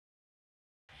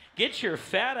Get your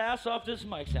fat ass off this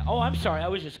mic stand. Oh, I'm sorry. I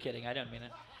was just kidding. I didn't mean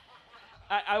it.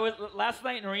 I was last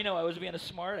night in Reno. I was being a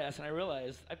smart ass, and I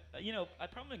realized, I'm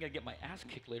probably gonna get my ass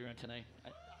kicked later on tonight.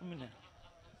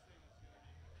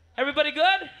 Everybody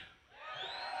good?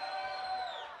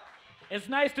 It's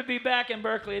nice to be back in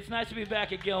Berkeley. It's nice to be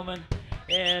back at Gilman,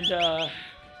 and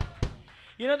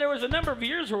there was a number of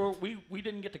years where we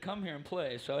didn't get to come here and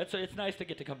play. So it's nice to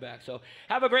get to come back. So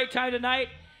have a great time tonight.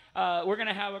 We're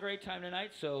gonna have a great time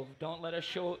tonight. So don't let us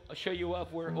show you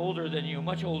up. We're older than you,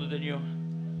 much older than you.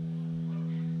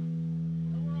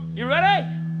 You ready?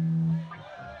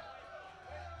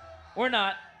 We're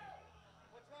not.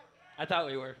 I thought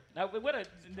we were. Now, what a,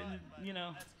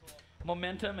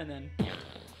 momentum and then.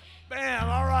 Bam,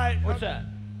 all right. What's that?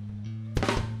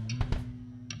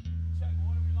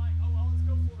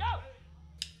 Go!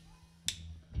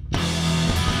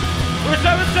 We're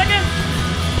 7 seconds.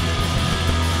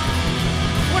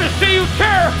 I want to see you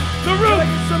tear the roof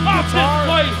off this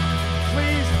place.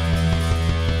 Please.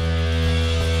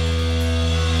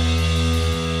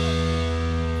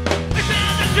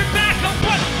 Your back on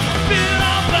what's been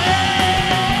all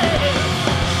played.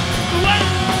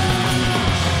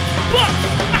 What?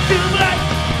 I feel black.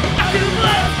 I feel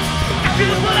black. I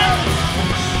feel black.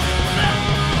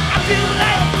 I feel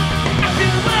black. I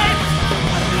feel black.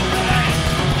 I feel black.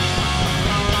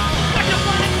 Like a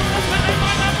money when they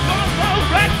might not go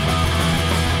right.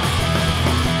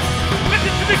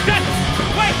 Listen to me, set.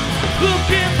 Wait,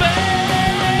 looking back.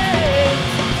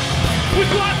 Which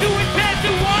one do we tend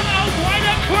to want a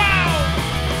wider crowd?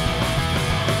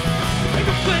 Make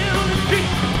a play on the street.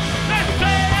 Let's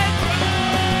say it.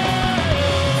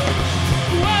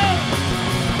 Whoa.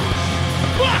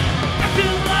 What? I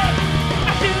feel like. I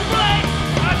feel like.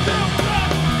 I feel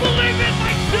like. Believe in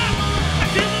myself. I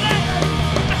feel like.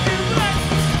 I feel like.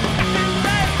 I feel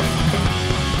like.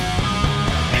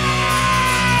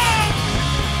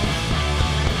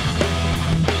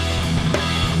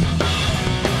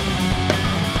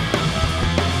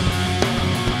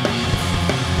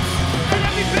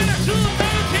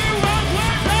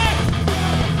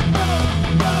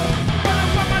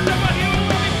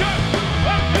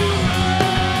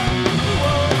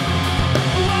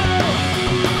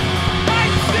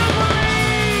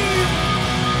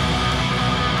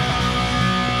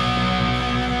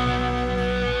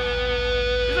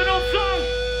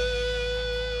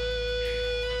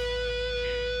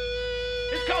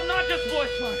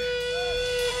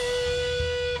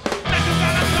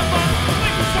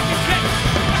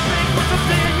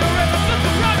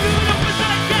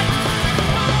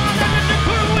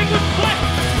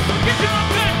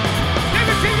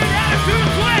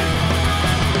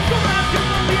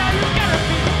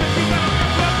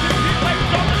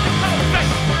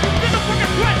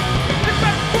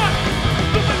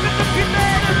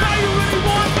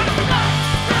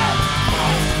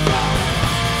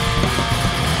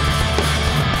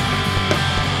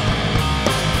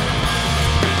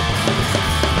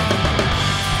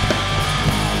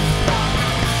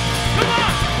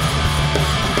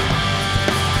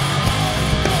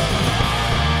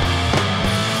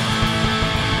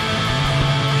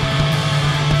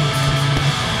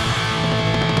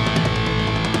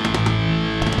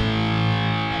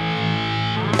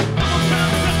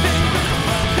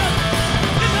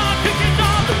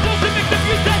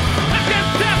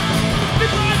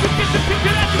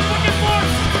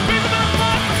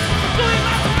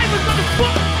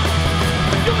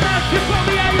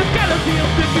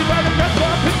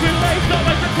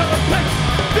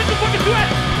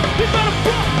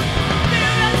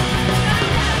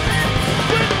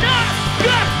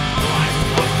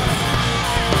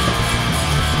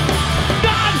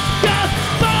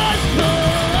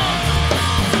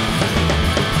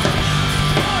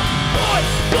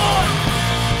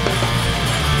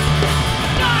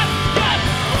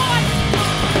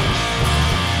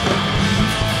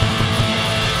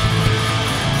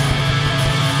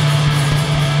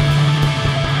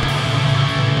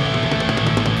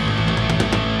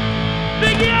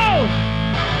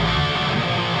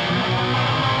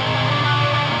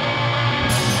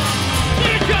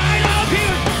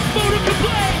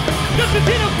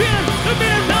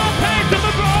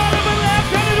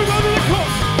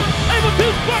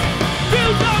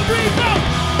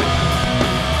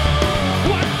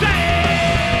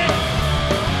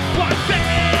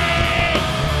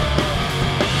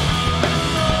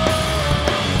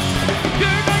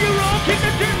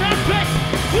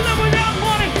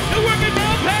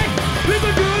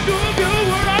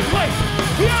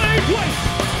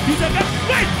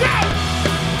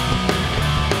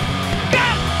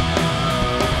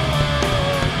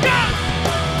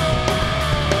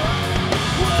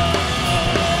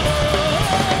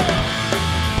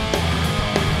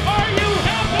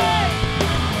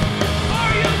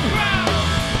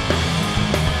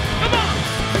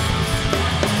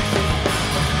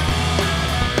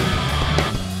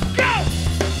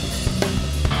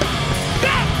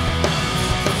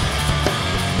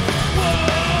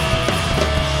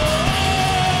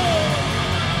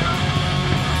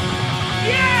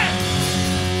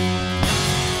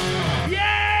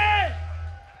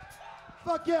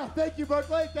 fuck yeah. Thank you,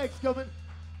 Berkeley. Thanks, Gilman.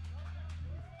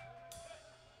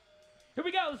 Here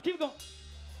we go. Let's keep going.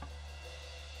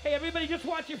 Hey, everybody, just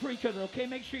watch it for each other, okay?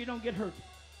 Make sure you don't get hurt.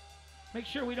 Make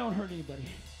sure we don't hurt anybody.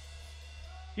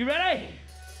 You ready?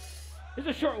 This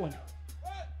is a short one. Do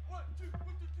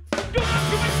not do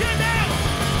my shit now!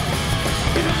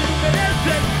 You don't need to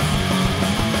listen.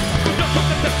 We don't put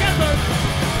them together.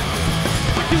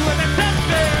 We're doing it that's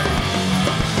there.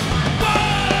 Whoa!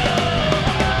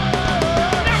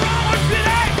 They're all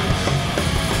today!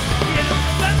 You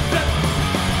don't listen.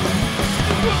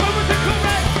 We're over the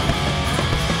correct.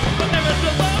 But there is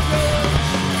a logo.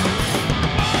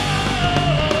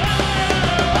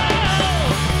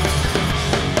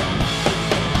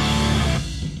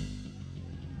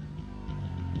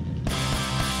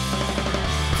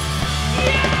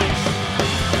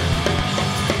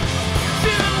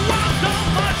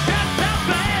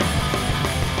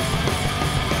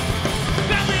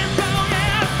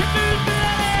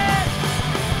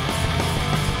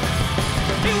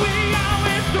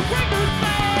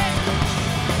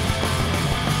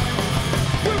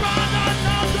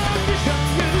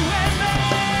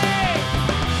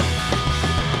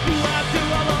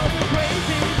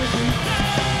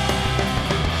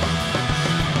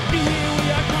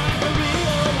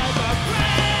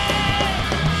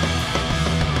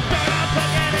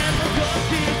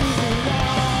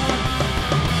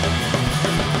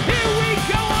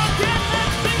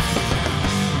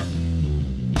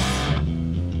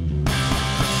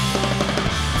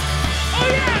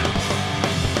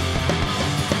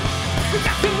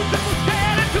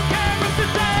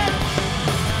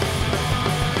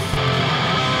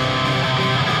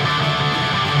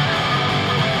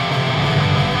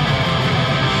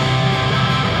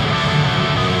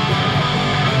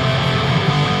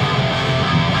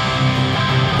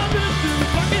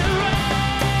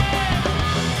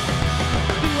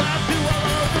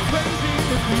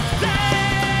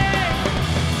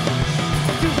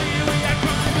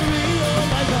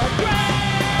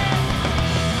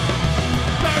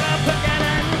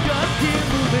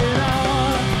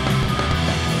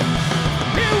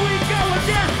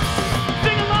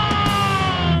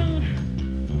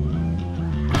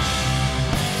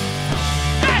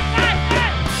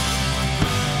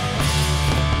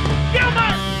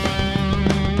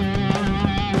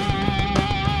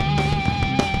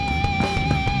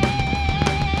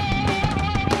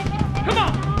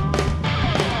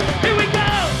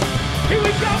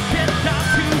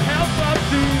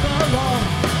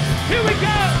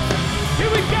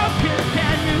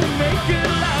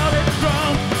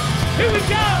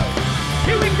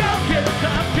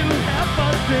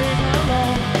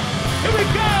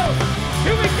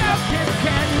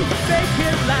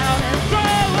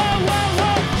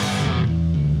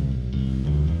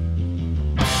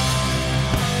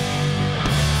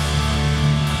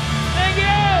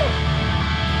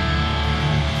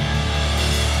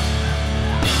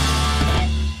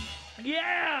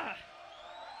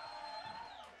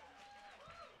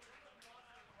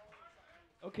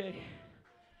 Okay.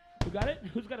 You got it?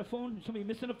 Who's got a phone? Somebody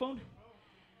missing a phone?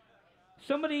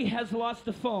 Somebody has lost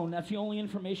a phone. That's the only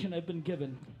information I've been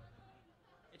given.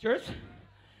 It's yours?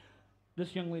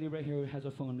 This young lady right here has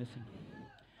a phone missing.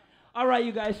 All right,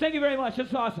 you guys. Thank you very much.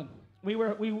 That's awesome.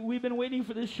 We've been waiting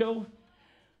for this show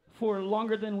for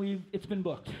longer than it's been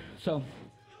booked. So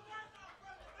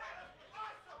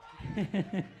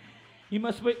you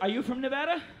must be. Are you from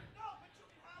Nevada?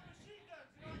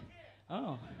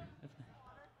 Oh.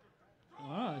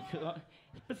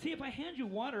 But see, if I hand you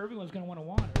water, everyone's going to want to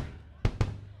water.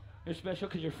 You're special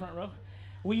because you're front row.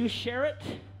 Will you share it?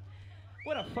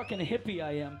 What a fucking hippie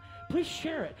I am. Please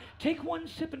share it. Take one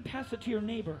sip and pass it to your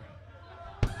neighbor.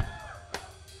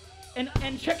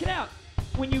 And check it out.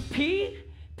 When you pee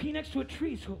next to a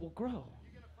tree so it will grow.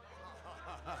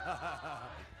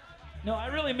 No, I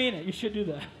really mean it. You should do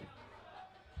that.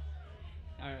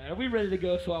 All right, are we ready to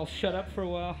go? So I'll shut up for a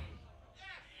while.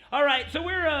 All right, so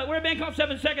we're a band called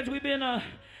 7 Seconds. We've been a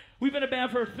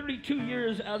band for 32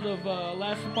 years as of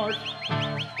last March.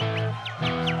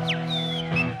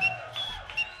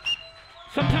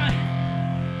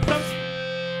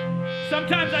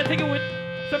 Sometimes I think it would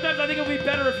be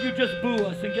better if you just boo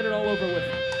us and get it all over with.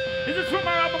 This is from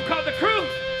our album called The Crew.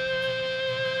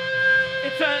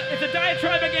 It's a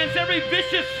diatribe against every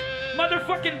vicious,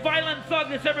 motherfucking violent thug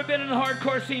that's ever been in the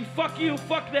hardcore scene. Fuck you,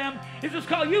 fuck them. This is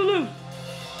called You Lose.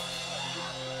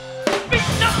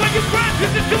 Beating up on your friends,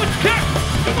 this is too much care.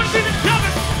 You wanna be the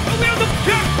toughest, but we don't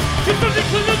care. You're something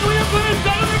clinically up on us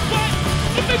out of their fight.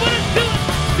 If they wanna do it,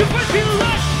 you fight to the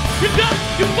left. You duck,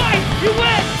 you fight, you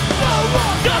win. No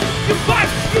one. Duck, you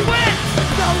fight, you win.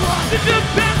 No one. This the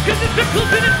best, cause it's the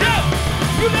close in the doubt.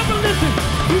 You never listen,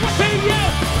 you won't say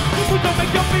yes. People don't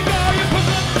make up for you put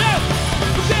them down.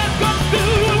 The bad comes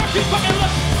through, what you fucking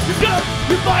look. You jump,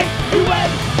 you fight, you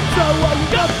win. So what you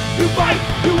jump, you fight,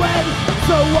 you win.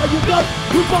 So what you jump,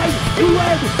 you fight, you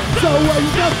win. So what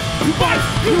you jump, you fight,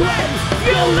 you win.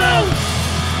 You lose.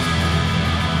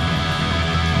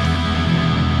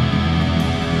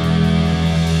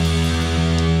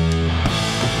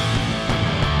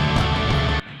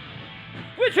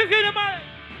 Which is in my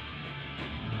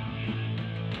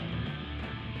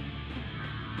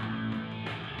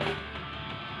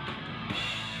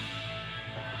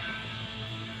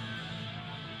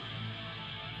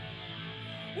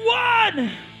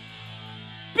one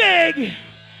big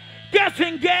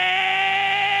guessing game.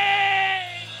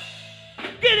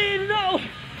 Get in low,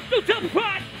 do some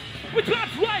pride, which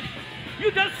one's right,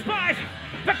 you despise.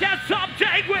 But that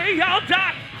someday we all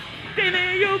die.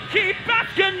 Then you keep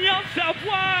asking yourself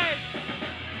why.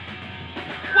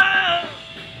 Whoa,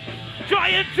 try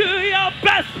and do your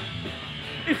best.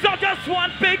 It's all just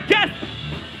one big guess.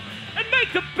 And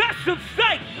make the best of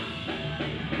sight.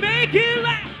 Make it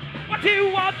laugh. What you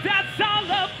want, that's all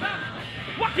about.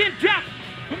 Walking death,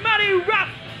 many rough,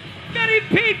 many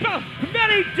people,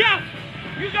 many deaths.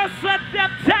 You just let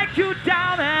them take you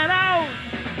down and out.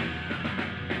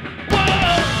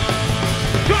 Whoa,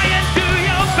 try and do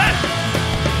your best.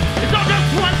 It's all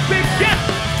just one big guess.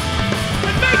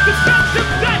 And make the best of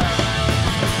that.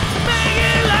 Make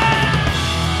it laugh.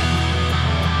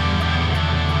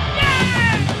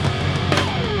 Yeah!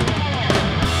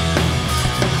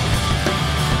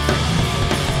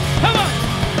 Come on.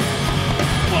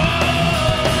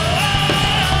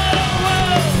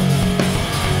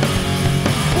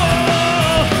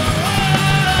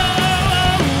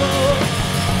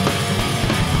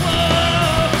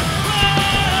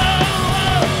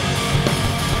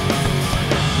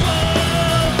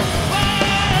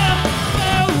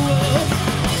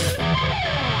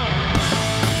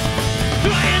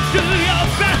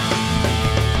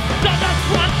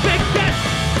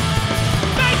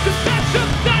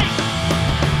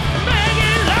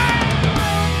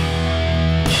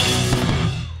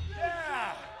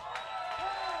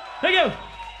 Thank you.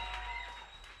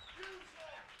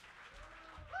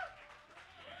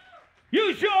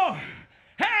 Use your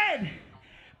head.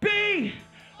 Be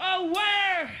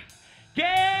aware.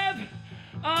 Give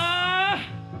a.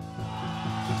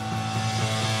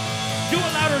 Do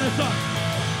it louder in the song.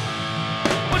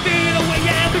 One day in a way,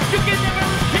 yeah, but you can never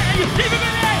can. You see me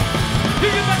in there. Do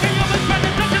you make a human trying to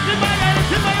touch it in my head,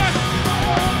 it's in my heart.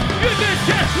 You did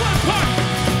just one part.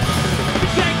 You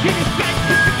can't keep it back,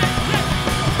 you can make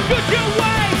good your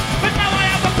way, but now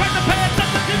I have a price to pay. It's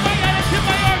something in my head, it's in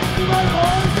my heart.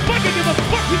 If I can give a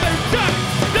fuck, you better stop.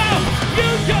 So,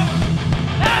 use your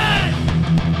head.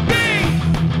 Be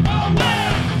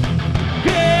aware.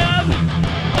 Give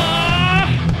a.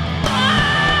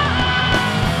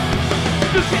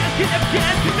 You can't get a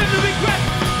chance, you never regret.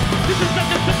 This is not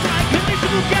just a time, can lead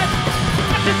to get.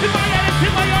 Not just in my head, it's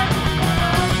in my heart.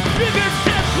 You get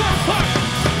just one part.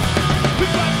 We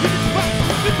brought to this fight,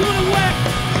 we do it away.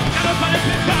 Find a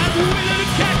big time, we let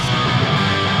it catch.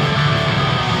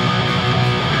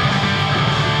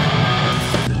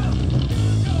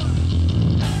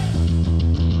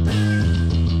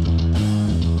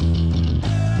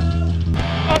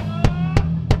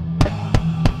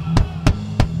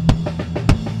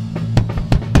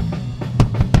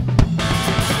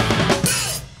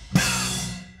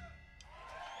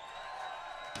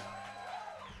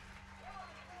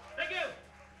 Thank you.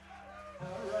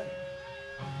 All right.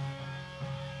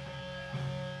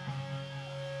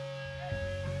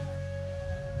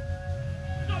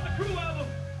 Crew album.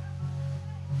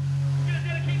 We're gonna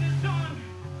dedicate this song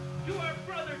to our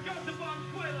brother Joseph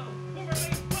Bonsuelo, former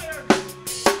bass player.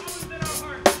 Always in our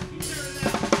hearts. He's here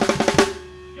now.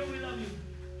 Joe, we love you.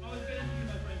 Always good to see you,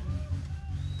 my friend.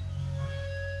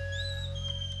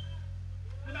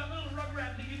 It's about little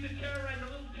rugrats that used to terrorize a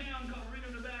little town called Reno,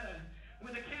 Nevada,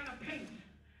 with a can of paint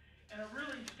and a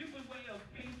really stupid way of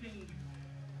painting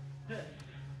this.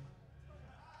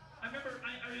 I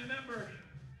remember.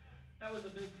 That was a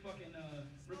big fucking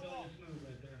rebellious move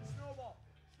right there. Snowball.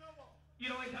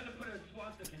 You'd always have to put a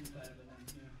swastika inside of it.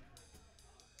 You know.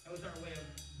 That was our way of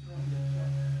throwing this.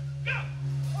 Go!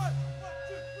 1,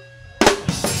 2, 3.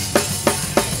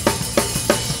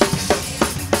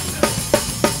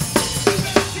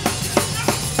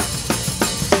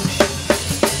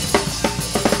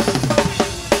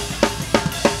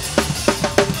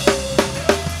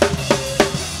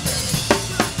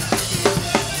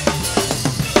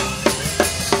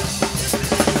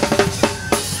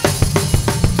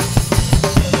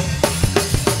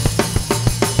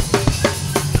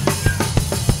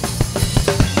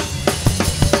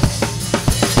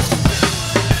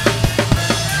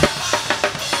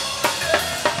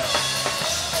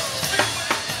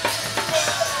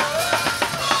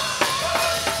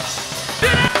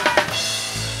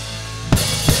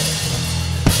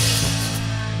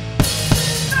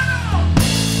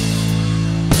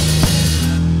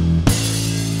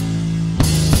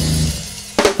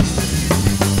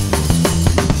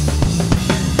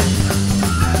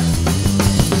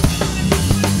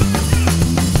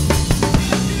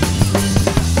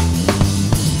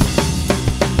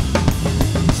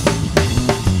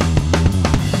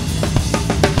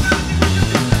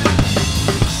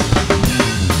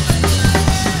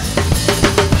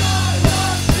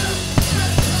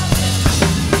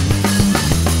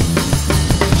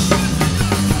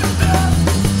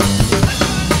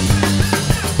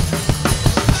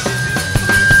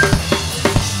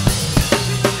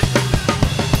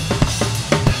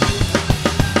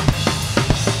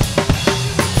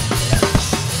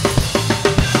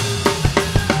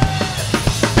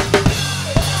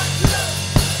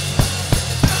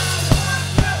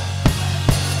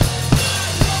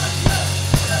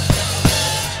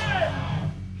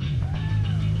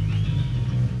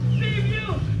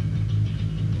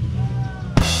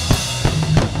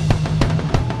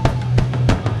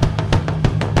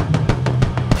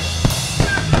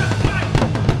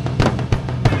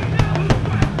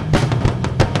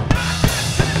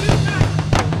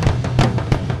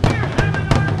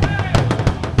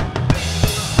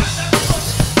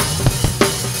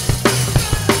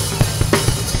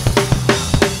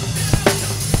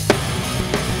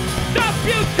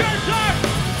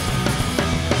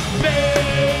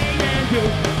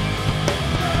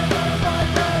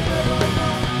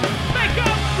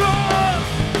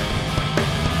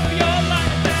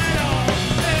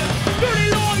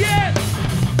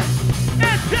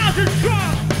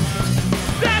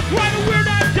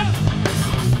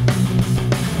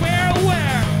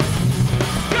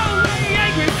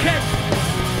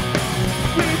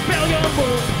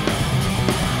 Soundboard.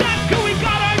 That's who we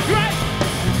got our dress.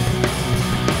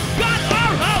 Got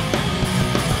our house.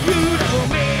 You know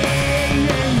me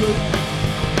and you.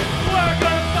 We're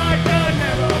gonna fight the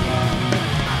narrow road.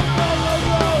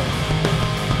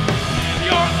 Live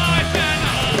your life and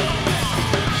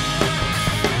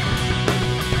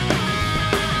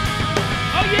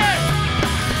oh yeah.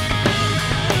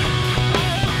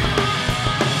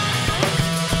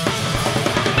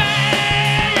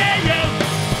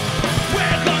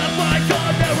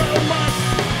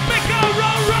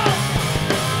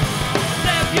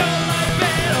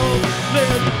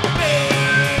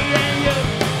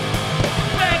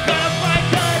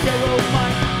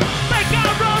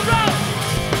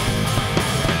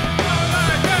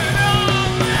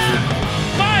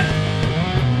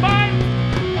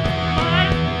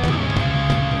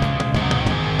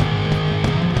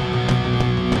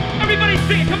 Everybody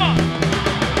sing, come on. We're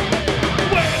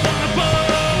gonna fight.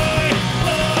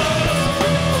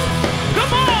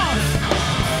 Come on.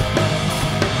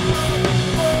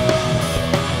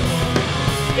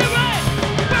 Get right.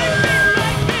 Fight this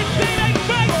like this. It ain't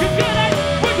fight to get it.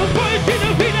 We're gonna fight to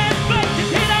defeat it. Fight to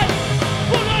get it.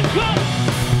 Well, let's go.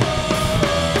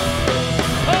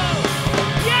 Oh,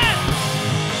 yes.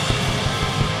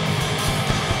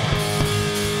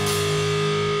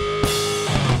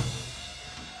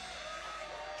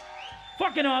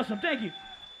 Fucking awesome. Thank you.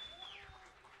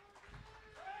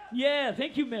 Yeah,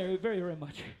 thank you, Mary, very, very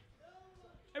much.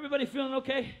 Everybody feeling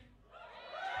okay?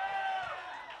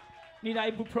 Need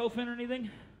ibuprofen or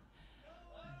anything?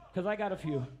 Because I got a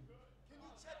few.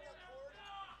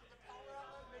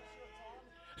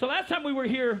 So last time we were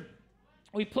here,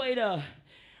 we played a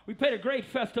great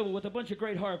festival with a bunch of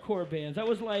great hardcore bands. That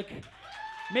was like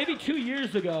maybe 2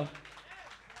 years ago.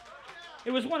 It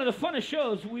was one of the funnest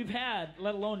shows we've had,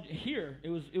 let alone here. It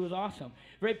was awesome.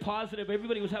 Very positive.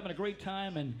 Everybody was having a great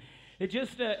time, and it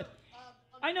just,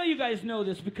 I know you guys know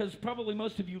this because probably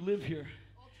most of you live here,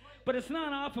 but it's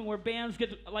not often where bands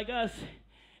get, like us,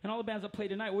 and all the bands that play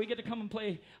tonight, where we get to come and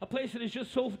play a place that is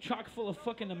just so chock full of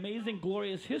fucking amazing,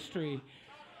 glorious history.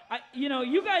 You know,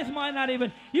 you guys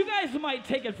might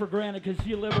take it for granted because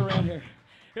you live around here.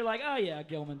 You're like, oh yeah,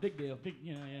 Gilman, big deal,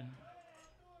 yeah.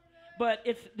 But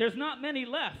there's not many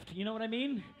left, you know what I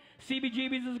mean?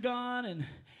 CBGB's is gone, and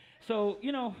so,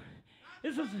 you know,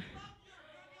 this is,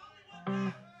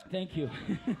 thank you.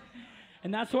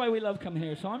 And that's why we love coming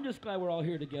here, so I'm just glad we're all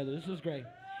here together. This is great.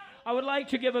 I would like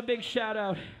to give a big shout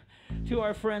out to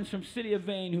our friends from City of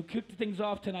Vane who kicked things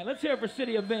off tonight. Let's hear it for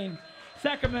City of Vane,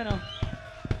 Sacramento.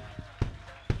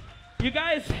 You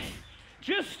guys,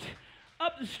 just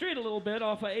up the street a little bit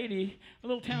off of 80, a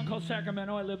little town called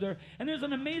Sacramento. I live there. And there's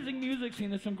an amazing music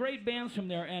scene. There's some great bands from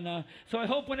there. And so I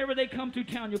hope whenever they come through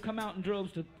town, you'll come out in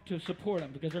droves to support them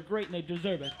because they're great and they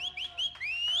deserve it.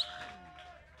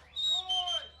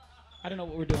 I don't know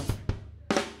what we're doing.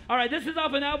 All right, this is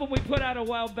off an album we put out a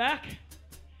while back.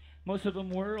 Most of them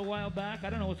were a while back.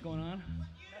 I don't know what's going on.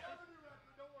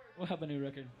 We'll have a new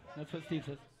record. That's what Steve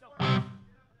says. Here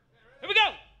we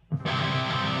go.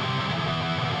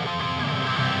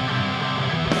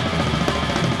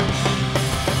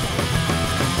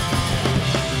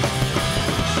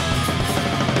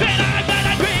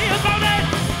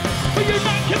 You're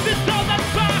not convinced all that's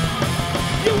back.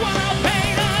 You want to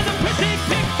paint a pretty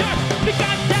picture. You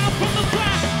got down from the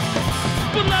flat.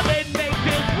 But let me make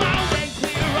this loud and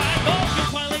clear. I hope you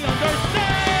finally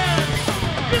understand.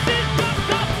 This is just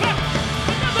a fact.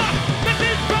 Another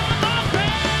message from a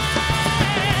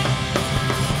friend.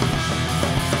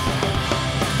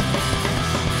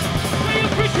 Where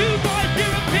you're free to voice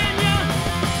your opinion.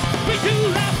 Free to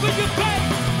laugh with your face.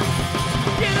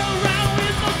 Get around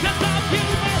with no sense of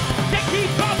humor.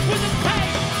 Keep up with the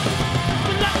pace.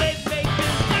 But let me make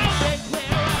this loud and clear.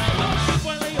 I hope you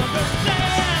finally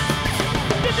understand.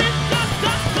 This is just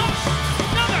a song.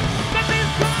 Another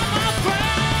message from a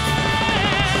friend.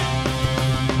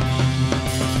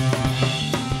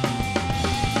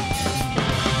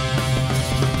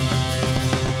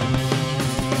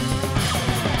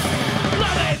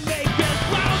 Let me make this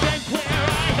loud and clear.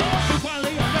 I hope you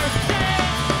finally understand.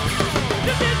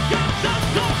 This is just a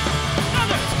song.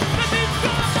 Another message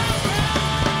from a friend.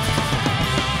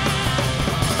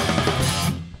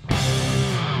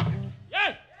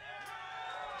 Yeah.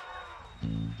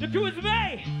 The coup is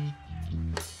me.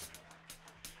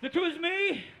 The coup is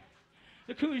me.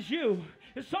 The coup is you.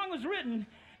 This song was written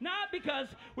not because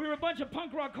we were a bunch of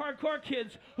punk rock hardcore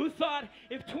kids who thought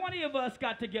if 20 of us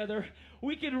got together,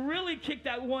 we could really kick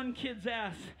that one kid's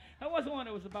ass. That wasn't what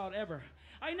it was about ever.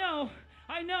 I know,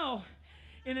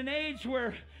 in an age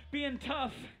where being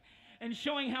tough and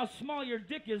showing how small your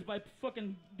dick is by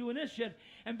fucking doing this shit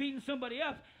and beating somebody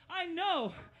up. I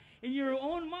know in your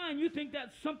own mind you think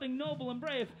that's something noble and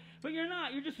brave, but you're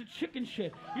not. You're just a chicken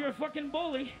shit. You're a fucking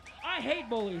bully. I hate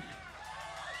bullies.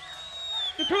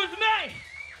 The crew is me.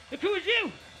 The crew is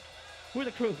you. We're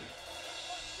the crew.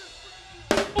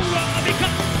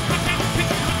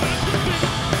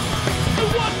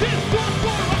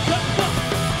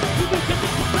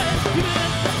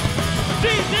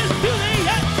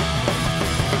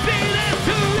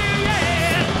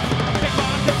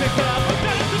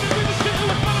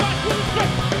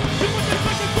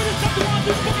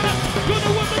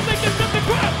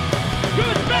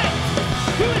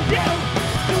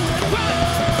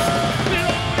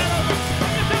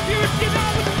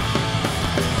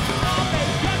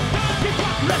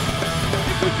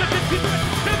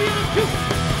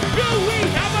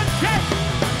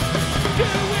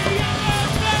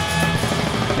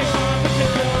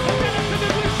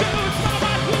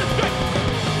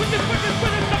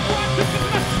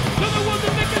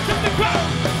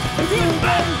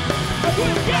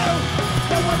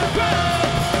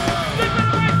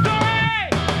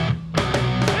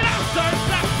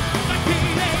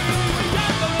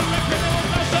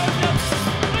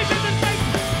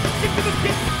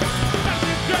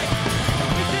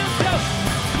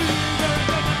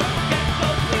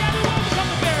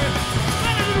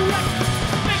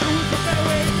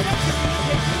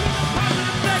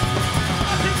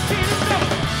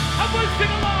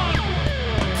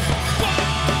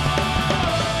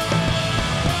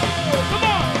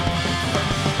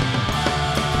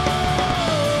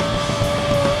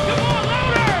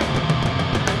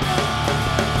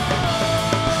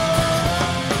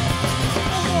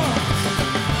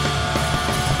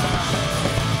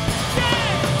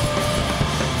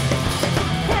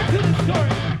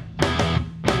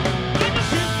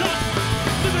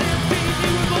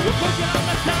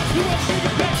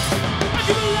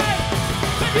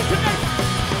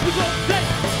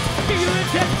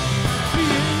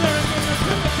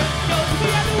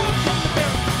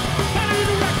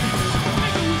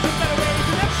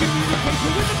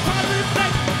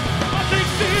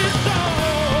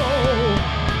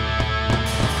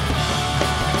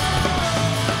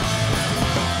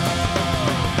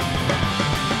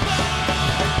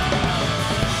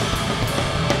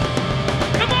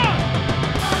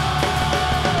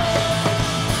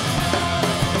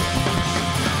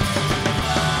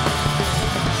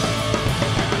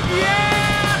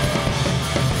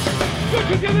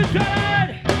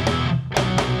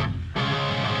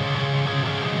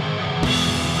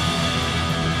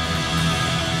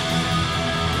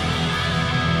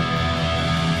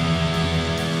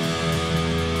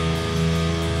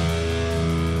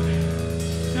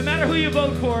 No matter who you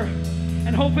vote for,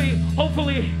 and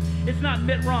hopefully it's not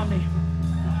Mitt Romney.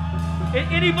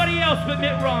 Anybody else but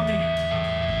Mitt Romney.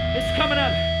 It's coming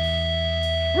up.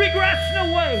 Regress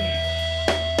no way.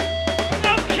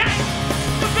 Okay.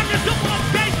 The fuckers don't want to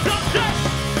say something.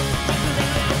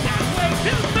 That way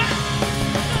too fast.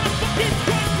 Not a fucking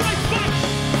truck right back.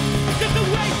 Just a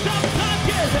waste of time,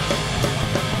 yeah.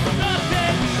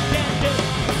 Nothing we can do.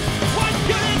 What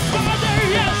shouldn't bother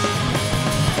you?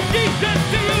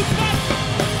 Decency you fuck.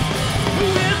 Who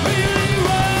is really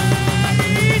right?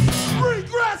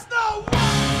 Regress no way!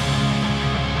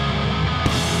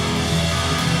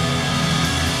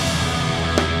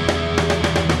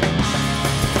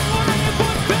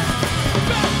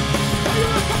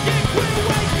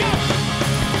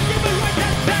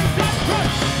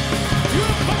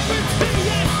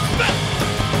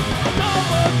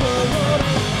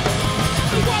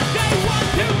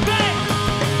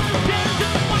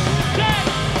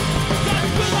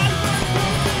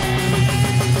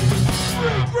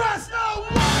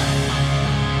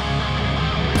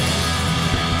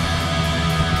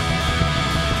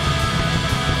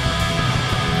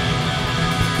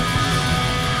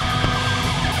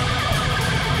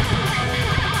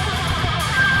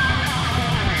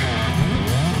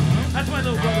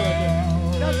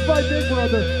 That's my big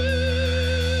brother.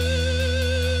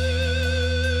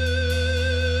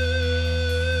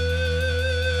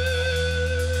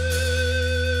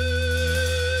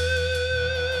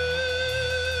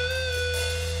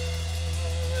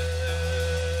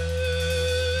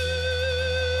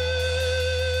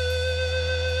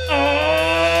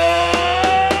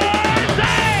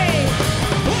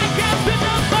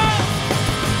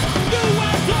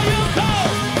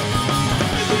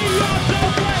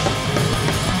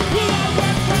 We'll all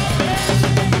work for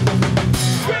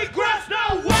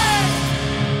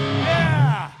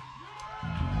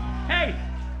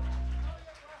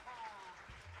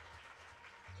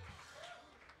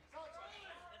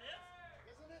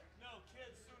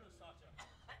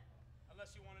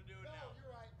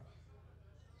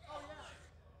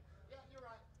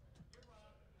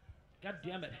God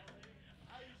damn it.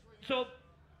 So,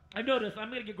 I've noticed, I'm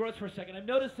going to get gross for a second. I've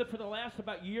noticed that for the last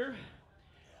about year,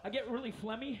 I get really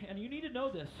phlegmy, and you need to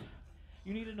know this.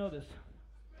 You need to know this.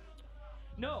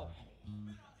 No.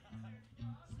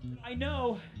 I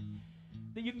know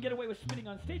that you can get away with spitting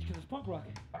on stage because it's punk rock.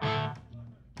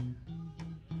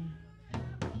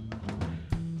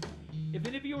 If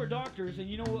any of you are doctors and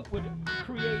you know what would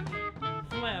create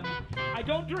phlegm, I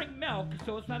don't drink milk,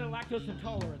 so it's not a lactose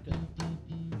intolerant thing.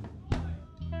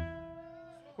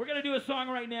 We're going to do a song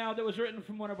right now that was written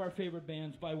from one of our favorite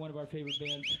bands, by one of our favorite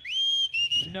bands.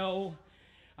 No,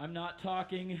 I'm not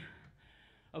talking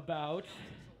about...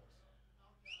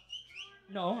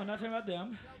 No, I'm not talking about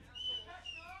them.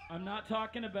 I'm not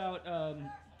talking about...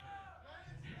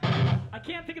 I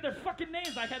can't think of their fucking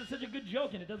names. I had such a good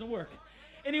joke and it doesn't work.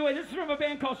 Anyway, this is from a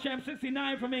band called Sham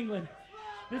 69 from England.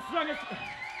 This song is...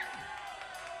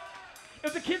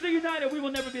 If the kids are united, we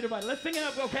will never be divided. Let's sing it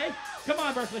up, okay? Come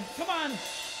on, Berkeley. Come on.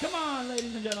 Come on,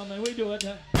 ladies and gentlemen. We do it.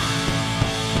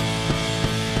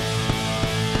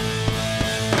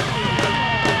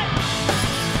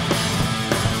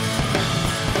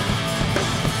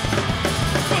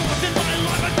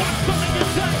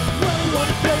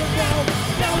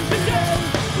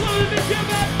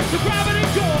 The gravity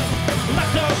joy,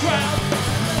 left our ground.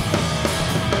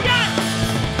 Yes!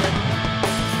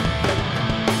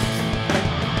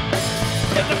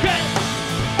 If the kids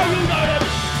are united,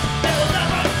 they will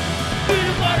never be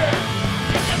divided.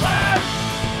 If the kids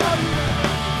are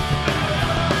united, they will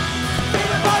never be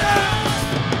divided.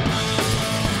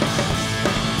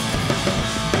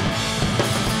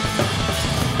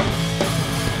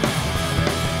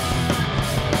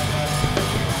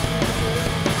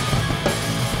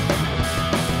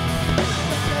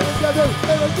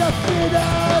 It'll just be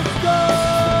the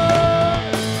sky.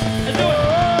 Let's do it.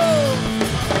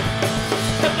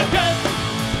 If the kids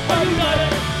are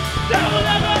united, they will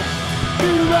never be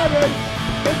divided.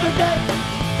 If the kids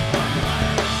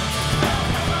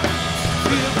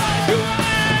be divided.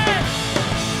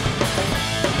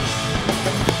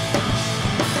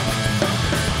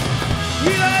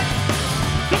 We like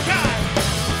the sky.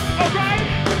 Alright,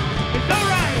 it's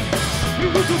alright. You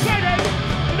will do Friday,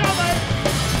 nobody.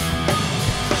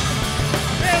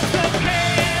 If the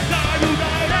kids are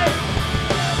united,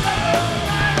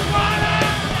 and water.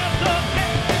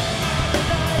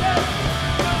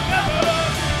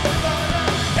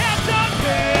 If the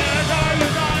kids are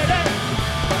united,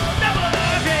 never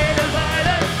be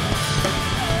divided.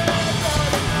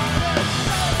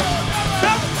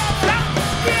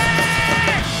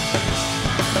 Yeah!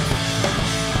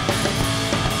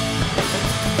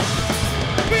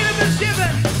 Freedom is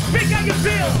given. Speak how you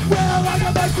feel. well, I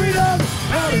got my freedom.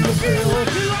 How do you feel?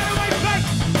 You lie on my face.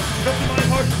 Come to my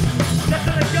heart. Let's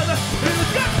all together. It was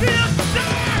just feel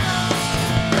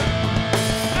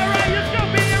alright, let's go,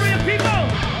 Bay Area people.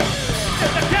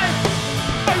 If the kids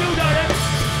are united.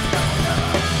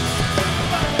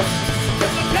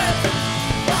 If the kids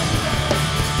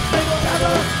They will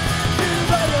never be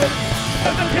divided.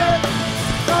 if the kids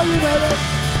Are united.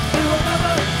 They will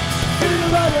never be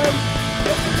divided.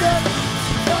 If the kids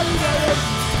are united,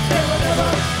 they will never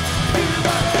be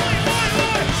divided.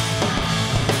 boy.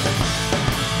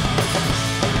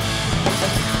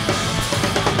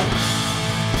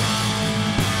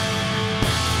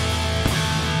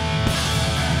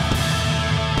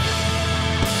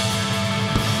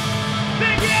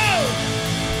 Thank you.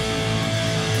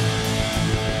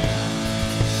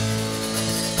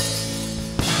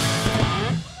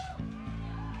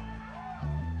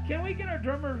 Can we get our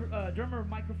drummer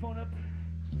microphone up?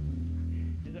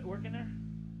 Is it working there?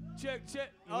 Check.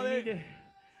 We need to-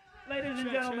 ladies and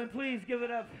Check, gentlemen, check. please give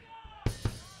it up.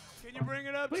 Can you bring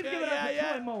it up? Please Check. give it up for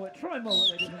Yeah. Troy Mowat. Troy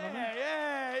Mowat, ladies and gentlemen.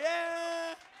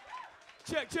 Yeah.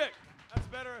 Check. That's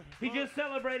better. He just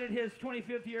celebrated his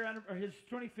 25th year or his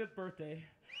 25th birthday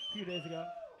a few days ago.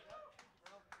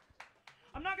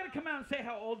 I'm not going to come out and say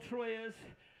how old Troy is,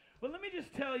 but let me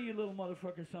just tell you, little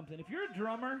motherfucker, something. If you're a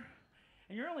drummer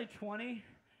and you're only 20,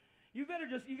 you got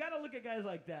to look at guys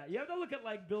like that. You have to look at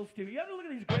like Bill Stevens. You have to look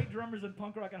at these great drummers in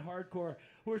punk rock and hardcore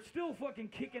who are still fucking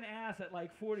kicking ass at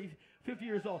like 40, 50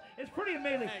 years old. It's pretty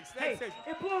amazing. Thanks.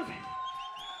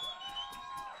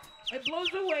 It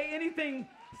blows away anything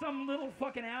some little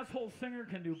fucking asshole singer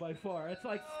can do by far. It's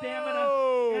like stamina,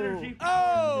 energy.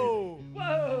 Oh!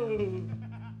 Whoa!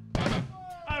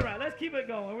 All right, let's keep it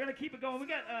going. We're gonna keep it going. We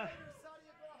got all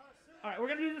right, we're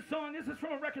gonna do this song. This is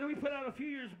from a record that we put out a few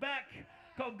years back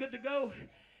called Good to Go,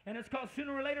 and it's called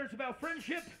Sooner or Later. It's about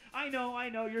friendship. I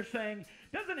know. You're saying,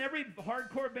 doesn't every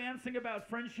hardcore band sing about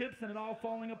friendships and it all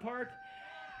falling apart?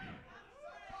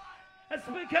 That's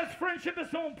because friendship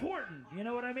is so important. You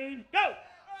know what I mean? Go!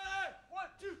 Hey, 1,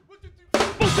 2, 1, 2, 3.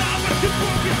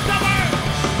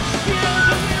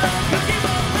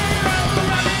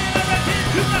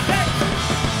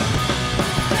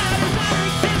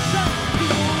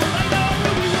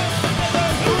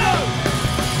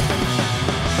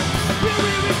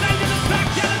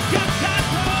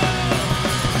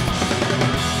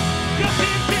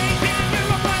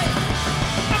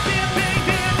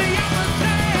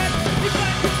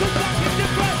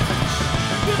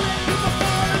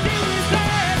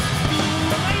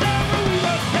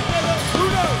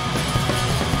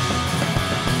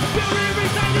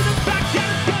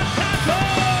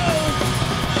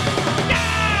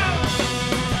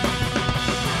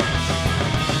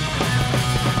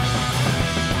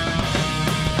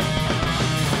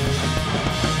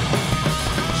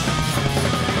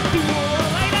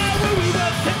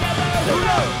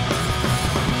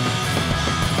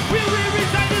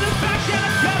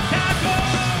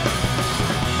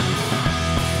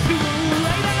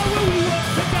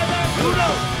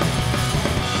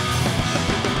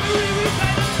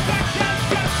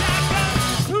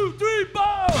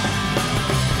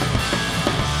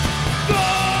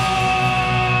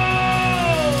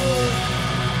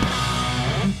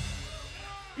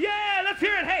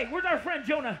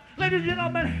 Jonah. Ladies and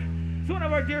gentlemen, it's one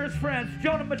of our dearest friends,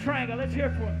 Jonah Matranga. Let's hear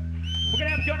it for him. We're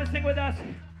going to have Jonah sing with us.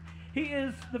 He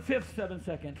is the fifth 7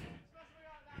 second.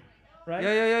 Right?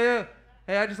 Yeah.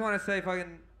 Hey, I just want to say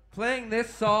fucking playing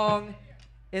this song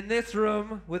in this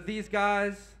room with these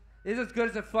guys is as good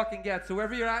as it fucking gets. So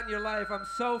wherever you're at in your life, I'm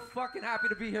so fucking happy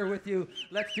to be here with you.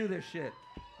 Let's do this shit.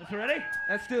 Let's ready?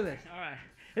 Let's do this. All right.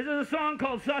 This is a song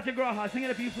called Satyagraha. Sing it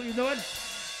if you please do it.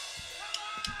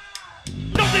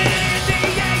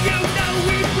 You know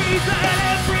we breathe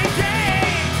that every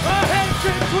day. A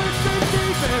hatred twisted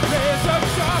deep and rays of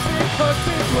sharp and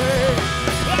cursed way.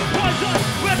 A poison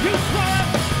where you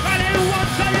swallow, and it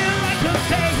won't tell you like to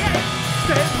say it.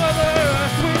 Say, Mother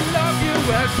Earth, we love you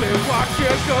as we watch you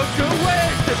go to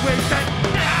waste. And we say,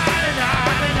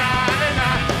 na-na-na-na-na-na.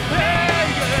 Hey,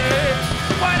 yeah,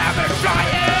 but I'm gonna try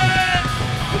it.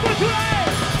 We'll try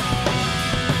it.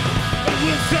 And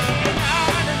we'll say,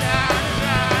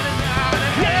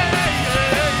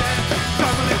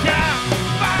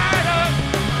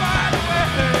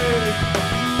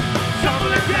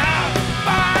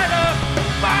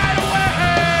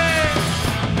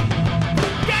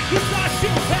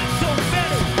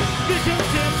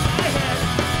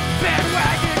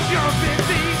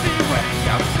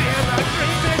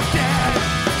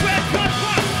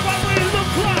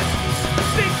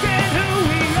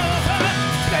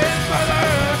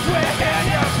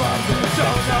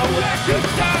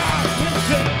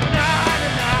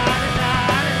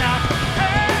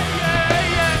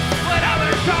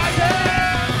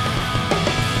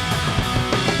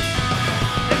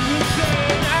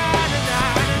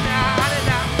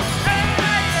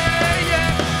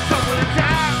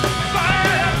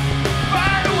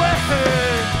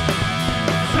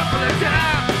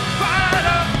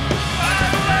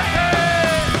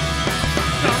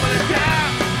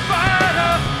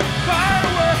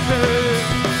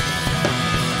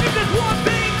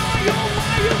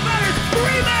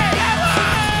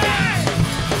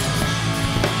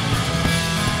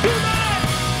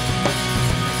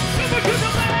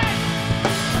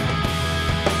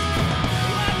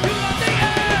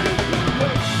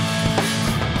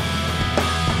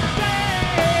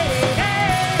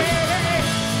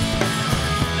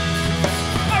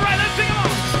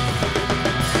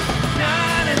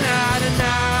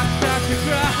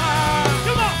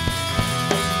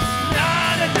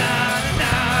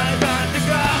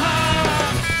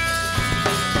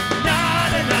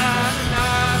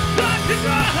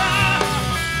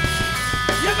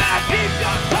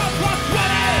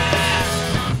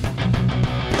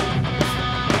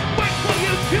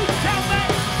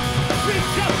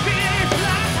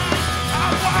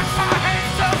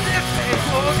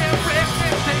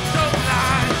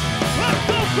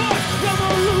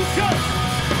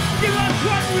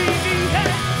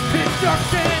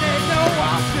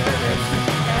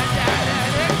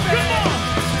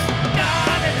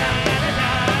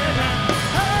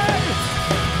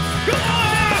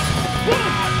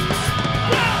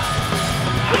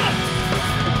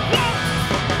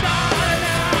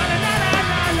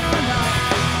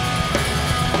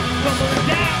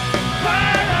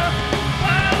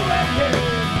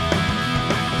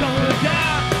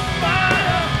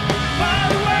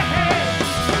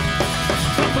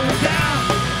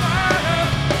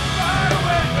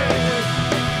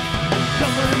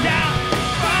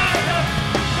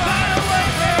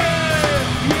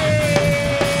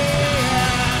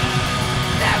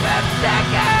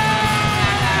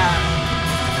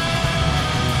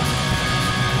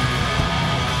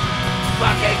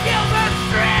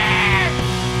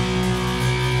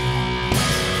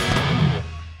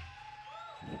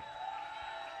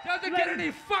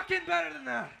 fucking better than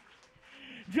that.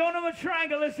 Jonah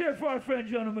Matranga, let's hear it for our friend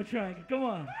Jonah Matranga. Come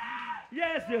on.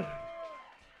 Yes, dude.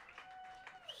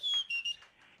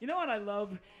 You know what I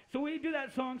love? So we do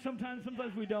that song sometimes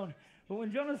we don't. But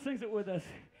when Jonah sings it with us,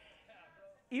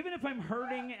 even if I'm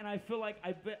hurting and I feel like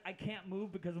I can't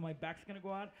move because my back's going to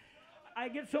go out, I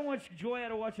get so much joy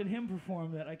out of watching him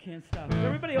perform that I can't stop. Is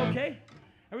everybody okay?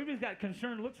 Everybody's got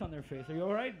concerned looks on their face. Are you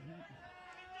all right?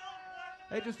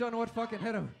 They just don't know what fucking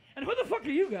hit them. And who the fuck are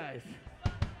you guys?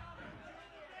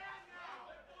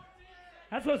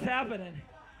 That's what's happening.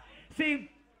 See,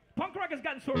 punk rock has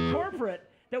gotten so corporate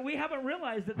that we haven't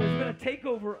realized that there's been a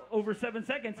takeover over 7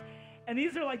 seconds. And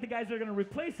these are like the guys that are going to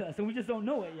replace us, and we just don't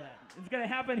know it yet. It's going to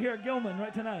happen here at Gilman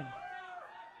right tonight.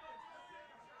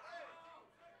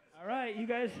 All right, you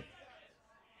guys.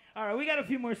 All right, we got a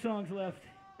few more songs left.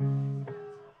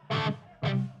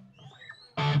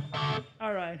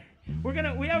 All right.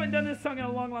 We haven't done this song in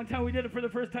a long, long time. We did it for the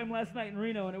first time last night in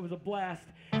Reno, and it was a blast.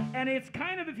 And it's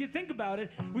kind of, if you think about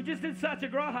it, we just did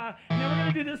Satyagraha. Now we're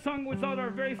going to do this song without our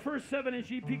very first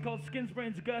 7-inch EP called Skins,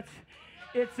 Brains, Guts.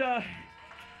 It's,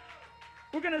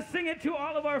 we're going to sing it to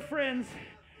all of our friends,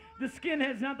 the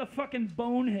skinheads, not the fucking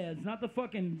boneheads, not the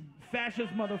fucking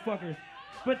fascist motherfuckers,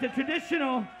 but the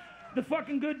traditional, the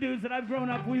fucking good dudes that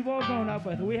we've all grown up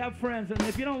with. We have friends, and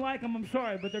if you don't like them, I'm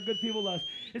sorry, but they're good people to us.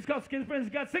 It's called Skins, Brains,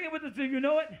 Guts. Sing it with us if you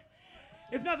know it.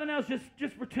 If nothing else,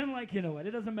 just pretend like you know it.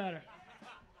 It doesn't matter.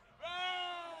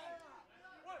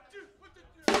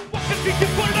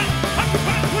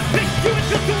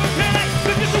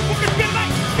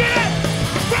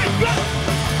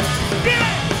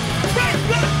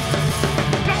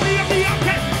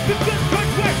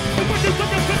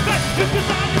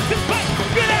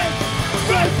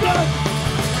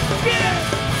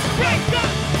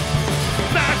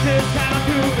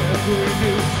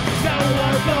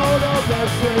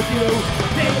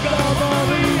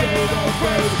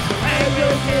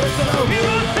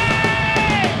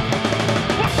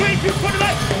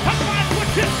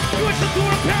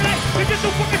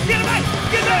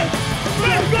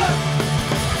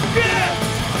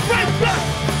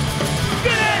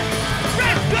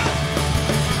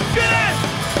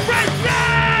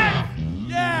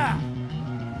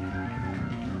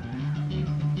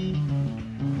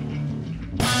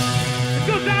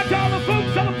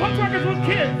 Punk rockers with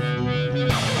kids.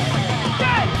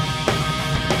 Right.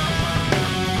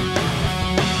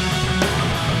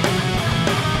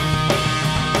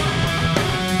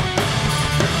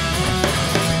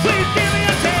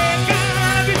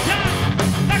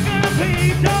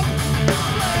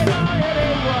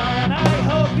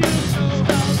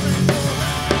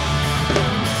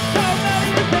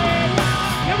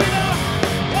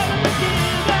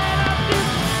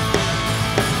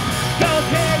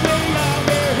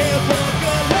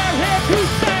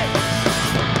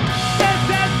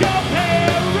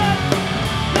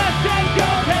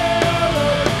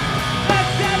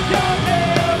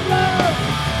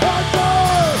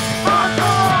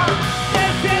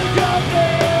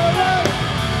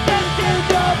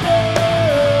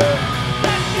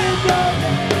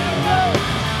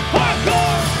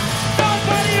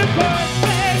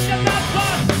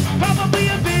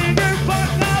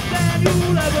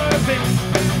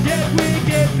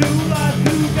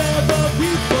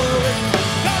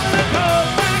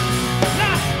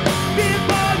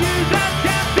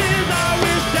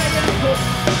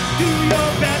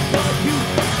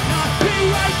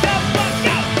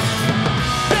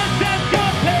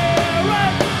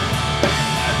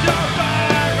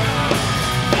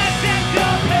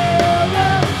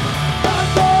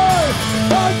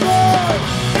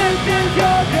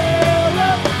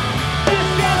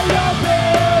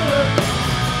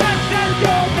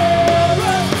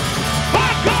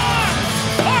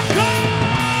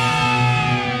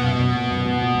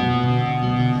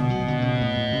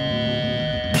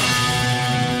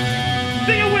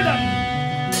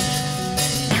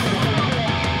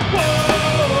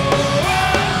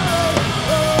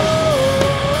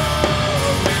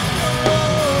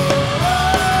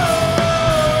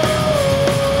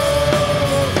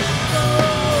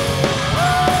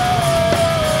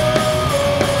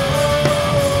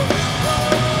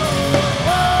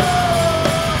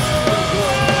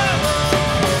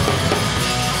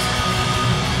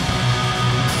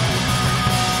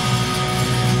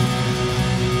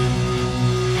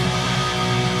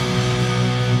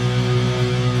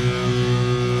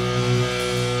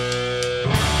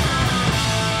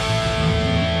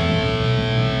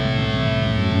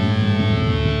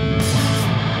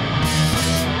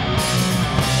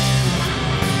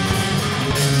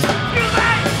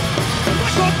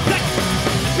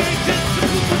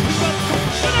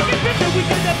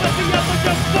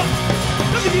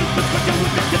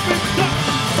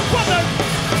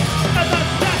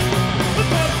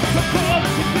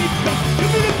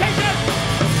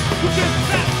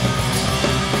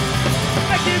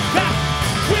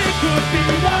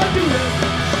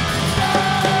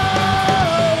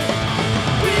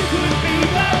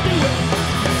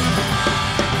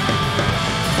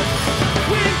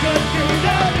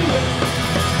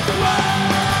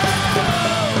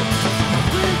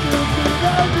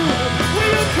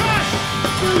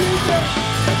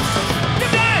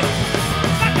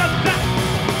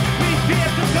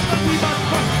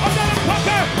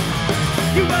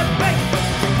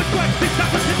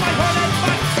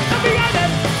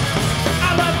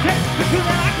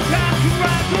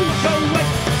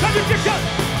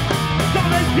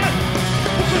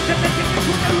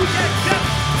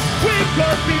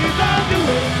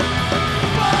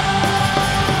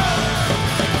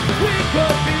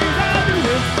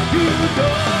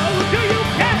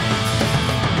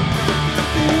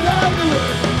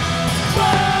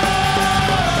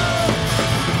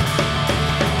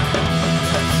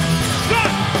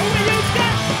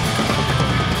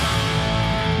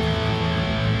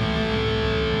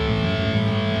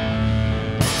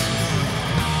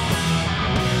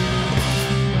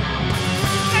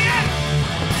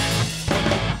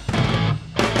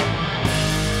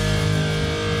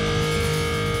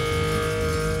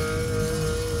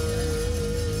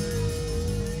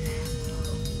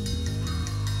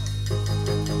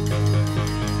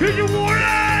 Here's your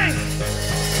warning!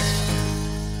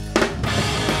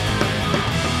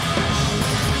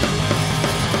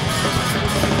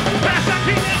 Pass that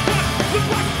team that sucks! Look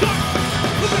what's stuck!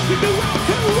 Look what you do out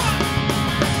to run!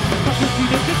 Come you see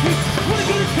this defeat? Wanna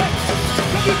go to check?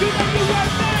 Come you do that you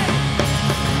right man?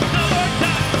 No more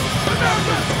time!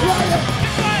 America's Riot!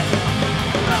 it's right!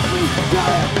 Berkeley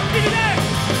riot! Get it out!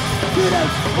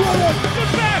 Students warning!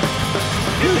 Look back!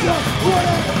 Use a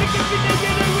warning! We can be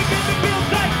naked and we can feel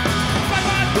tight! My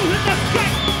mind goes in the sky!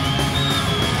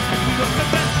 We look the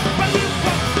best, but we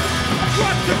fuck!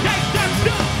 Watch the take that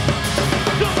stuff!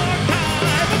 No more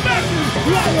time! American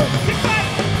Riot! get back!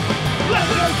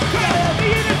 Let's go! Be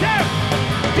in the air!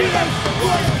 Students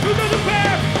warning! Who's on the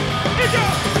bear? It's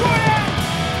your warning!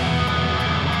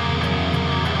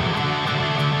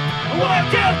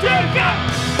 1, 2, 3, go!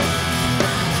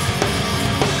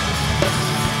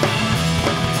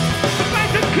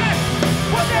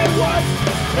 What they want,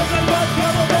 If they want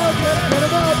come aboard, get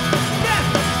them up! that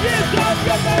is all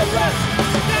Get their rest!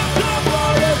 that's all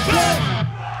Warrior dead!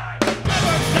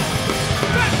 never stop.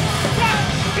 Back, back,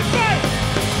 get back.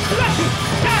 Left,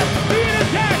 right, be in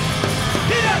attack.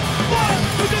 Hit us, one,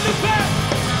 within the back.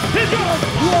 Hit your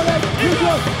Warning! Use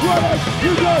a warning!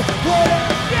 Use a warning!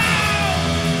 down.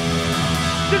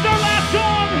 This is our last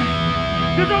song.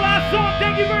 This is our last song.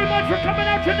 Thank you very much for coming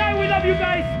out tonight. We love you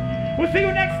guys. We'll see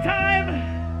you next time.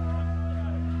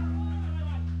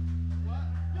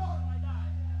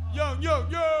 Yo.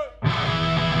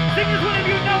 Sing this one if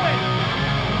you know it.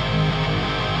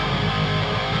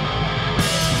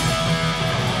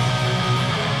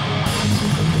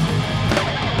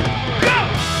 Go!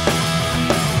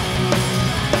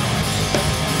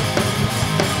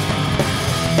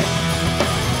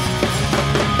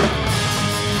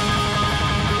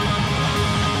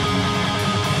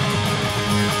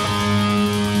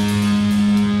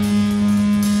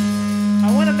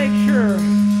 I want to make sure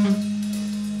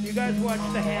you guys watch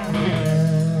the hands.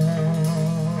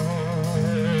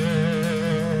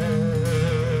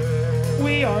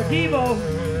 We are Devo,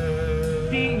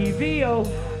 D-E-V-O.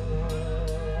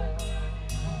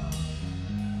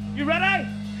 You ready?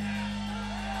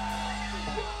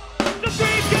 The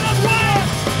breeze get on wire.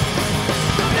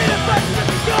 In a fight that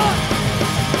you got.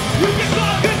 You can go,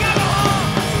 you got a heart.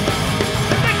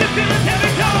 And make the feelings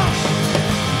heavy talk.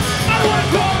 I don't want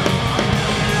to go.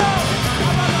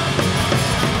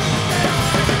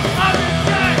 I'm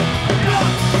inside. No,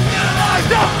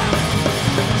 get up.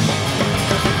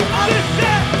 I'm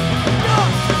inside. No,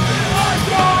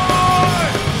 get up.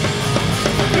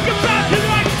 You can bounce to the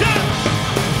right side.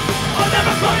 I'll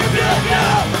never call you back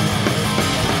now.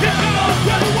 Get me on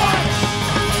to the one.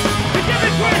 You give me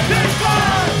 2035.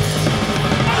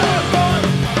 I don't want to go.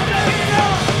 I'm letting you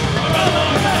know. I'm a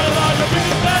long man alive. I'm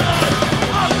bringing bad life.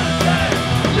 I'm inside.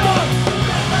 No,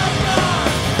 get back now.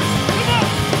 Come on.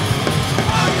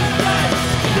 I'm inside.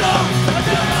 No,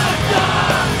 until I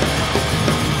die.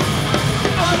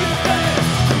 I'm inside.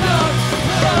 No,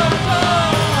 until I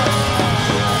die.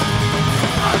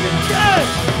 I'm inside.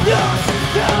 No,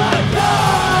 until I die.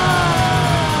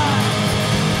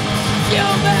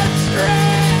 Gilman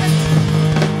Street.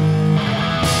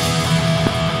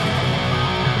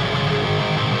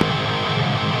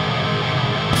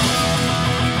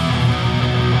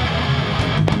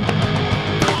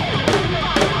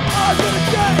 I'm gonna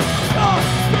say, no,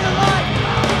 till I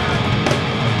die!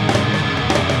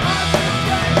 I'm gonna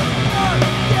say, no,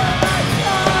 till I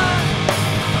die!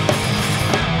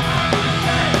 I'm gonna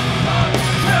say, no,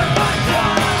 till I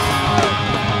die!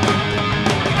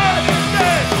 I'm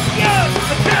inside. Yes,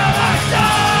 until I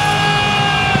die.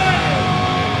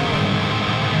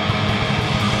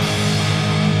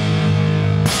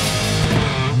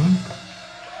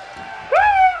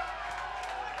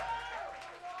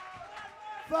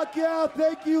 Fuck yeah,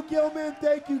 thank you, Gilman.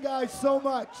 Thank you guys so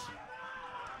much.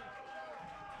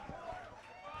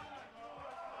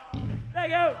 There you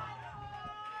go.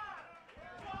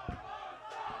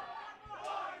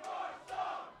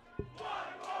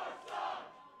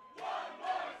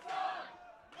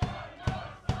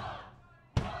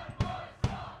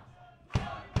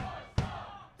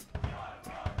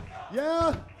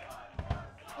 Yeah?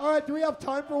 All right, do we have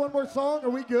time for one more song? Are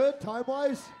we good,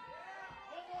 time-wise?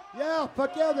 Yeah,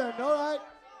 fuck yeah then, all right.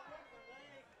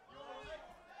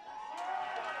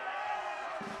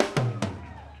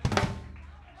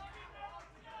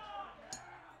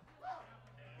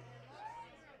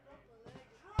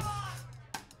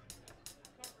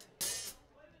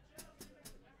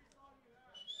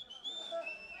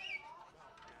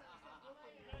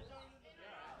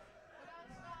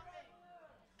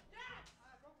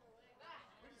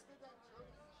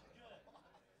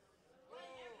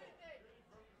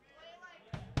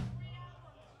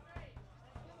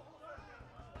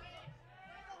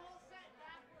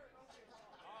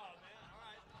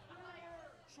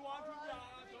 No, I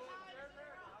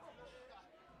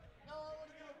want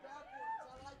to do it backwards.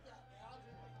 I like that,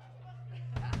 man.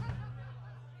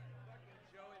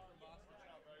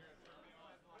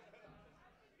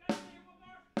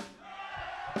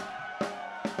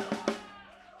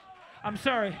 I'm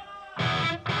sorry.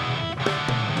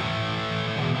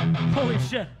 Holy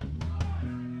shit.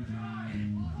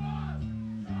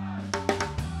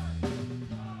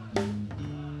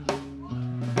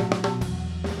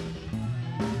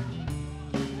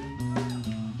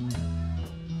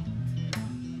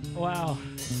 Wow.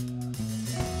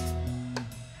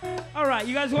 All right,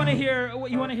 you guys want to hear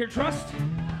what you want to hear? Trust?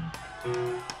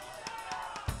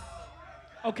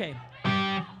 Okay.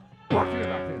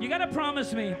 You got to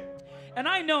promise me. And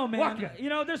I know, man, you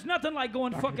know, there's nothing like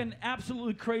going fucking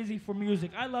absolutely crazy for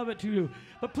music. I love it too.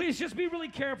 But please just be really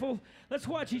careful. Let's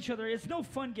watch each other. It's no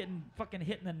fun getting fucking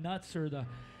hit in the nuts or the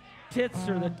tits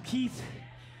or the teeth.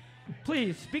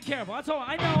 Please, be careful. That's all.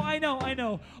 I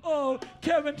know. Oh,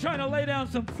 Kevin trying to lay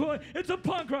down some foot. It's a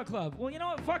punk rock club. Well, you know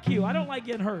what? Fuck you. I don't like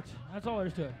getting hurt. That's all there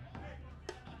is to it.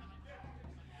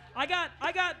 I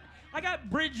got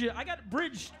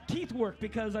bridge teeth work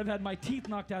because I've had my teeth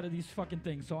knocked out of these fucking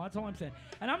things. So that's all I'm saying.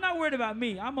 And I'm not worried about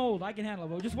me. I'm old. I can handle it.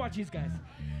 But just watch these guys.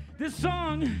 This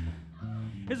song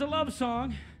is a love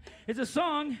song. It's a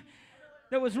song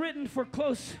that was written for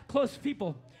close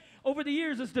people. Over the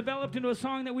years, it's developed into a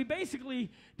song that we basically,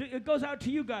 it goes out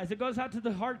to you guys. It goes out to the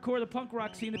hardcore, the punk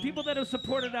rock scene, the people that have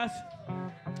supported us,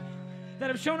 that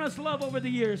have shown us love over the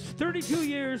years. 32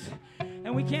 years,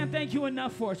 and we can't thank you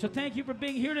enough for it. So thank you for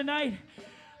being here tonight.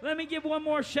 Let me give one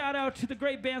more shout out to the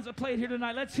great bands that played here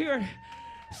tonight. Let's hear it.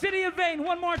 City of Vain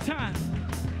one more time.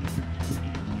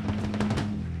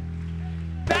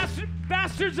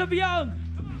 Bastards of Young.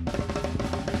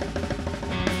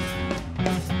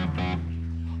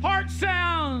 Heart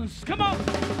Sounds, come on.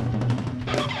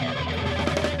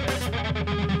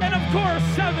 And of course,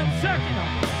 7 Seconds.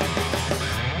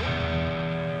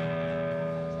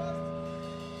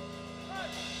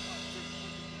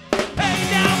 Hey,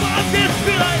 now I'm this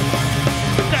feeling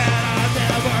that I've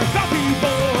never felt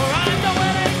before. I know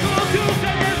it ain't cool to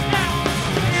say this now.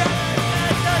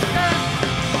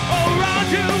 Oh,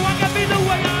 Roger, I can be the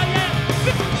way I am.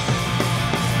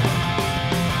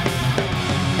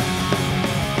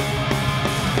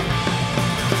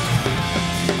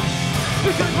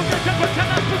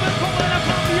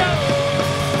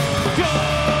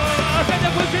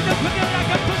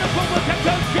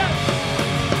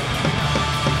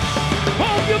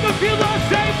 Hope you can feel the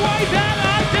same way that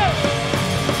I do.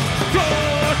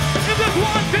 If there's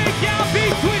one thing down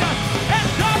between us,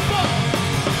 it's someone.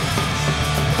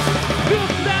 Feels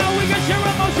now we can share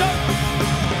emotion.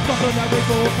 Something that we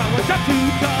both have was up to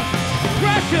touch.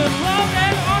 Precious love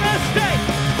and honesty.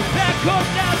 That could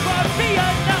never be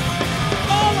enough.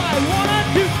 All I wanna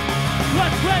do,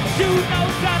 let's let you know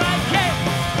that I care.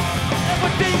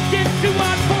 Everything gets too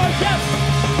hard for you.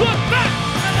 Look back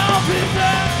and I'll be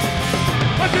there.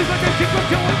 I think I can keep on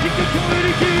going, keep on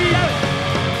going, yeah.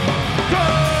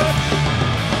 Good.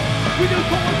 We do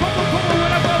come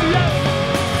whatever, yeah.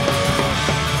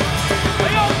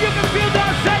 I hope you can feel the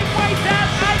same way that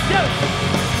I do.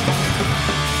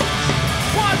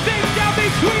 One thing down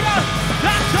between us,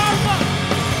 that's our love.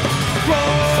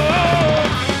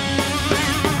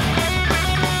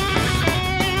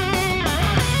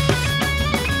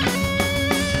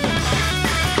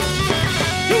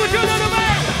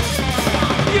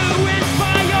 You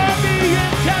inspire me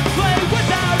intensely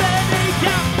without any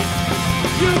doubt.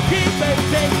 You keep me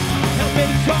safe, help me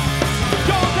strong.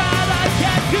 Show that I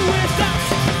can't do without.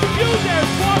 You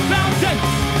there's more fountain,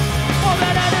 more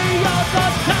than any other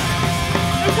time.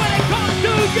 And when it comes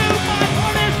to you, my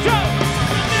heart is true.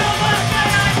 Feel the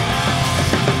night.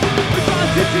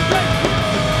 Because it's a great.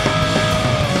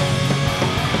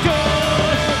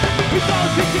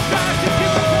 Because it's a great.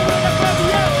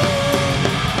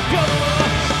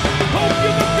 Hope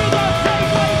you can feel the same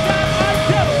way that I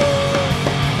do.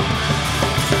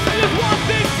 There's one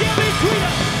thing in between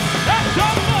us, that's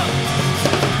our love.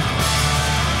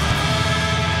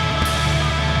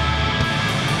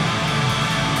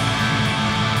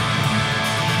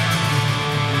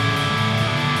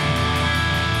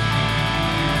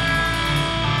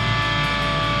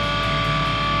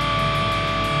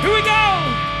 Here we go.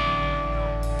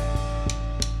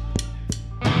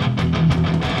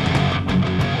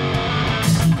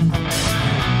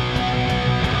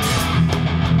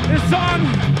 This song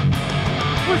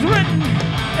was written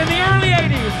in the early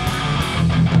 80s.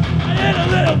 I hit a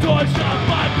little toy shop,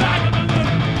 my back of the loop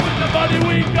with the money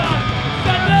we got.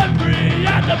 Set them free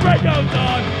at the break of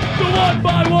dawn. So one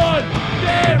by one,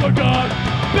 they were gone.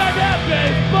 Bad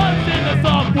epic, bugs in the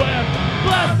software.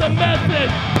 Blast the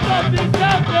message, something's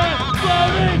out there,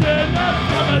 floating in the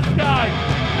summer sky.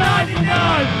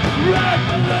 99 red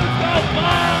balloons go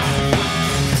by.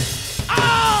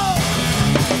 Oh!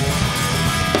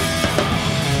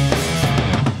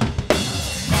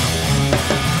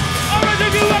 Alright,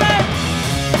 if you want it.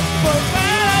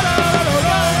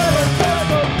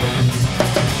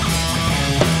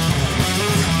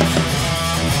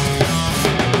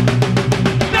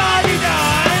 99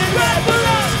 red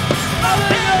balloons.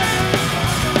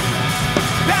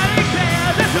 Panic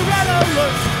hands, it's a red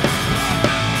alert.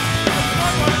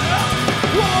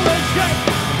 Wall and shake,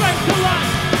 strength to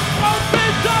life.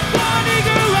 Opens up one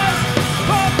eager eye.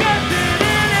 Focus it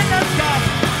in the sky.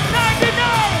 99.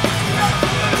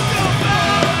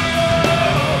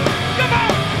 Come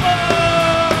on.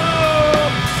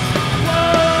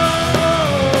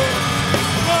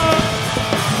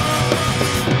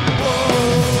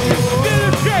 Feel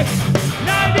the shake.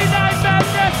 99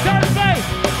 madness on face.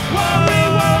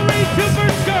 Worry, super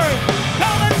scurry.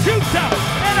 Colin shoots out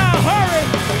in a hurry.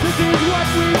 This is what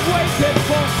we've waited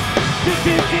for. This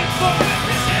is it for.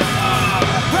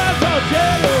 Presto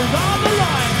Taylor's on the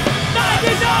line.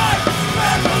 99!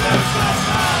 Revolution!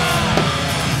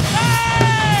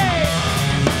 Hey!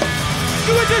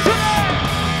 Do it tonight!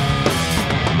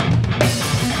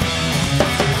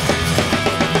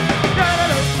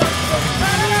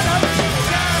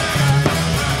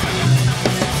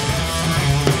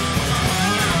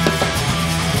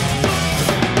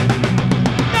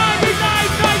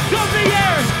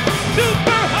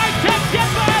 Super high-tech jet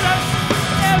fighter.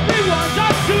 Everyone's a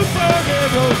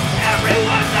superhero.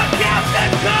 Everyone's a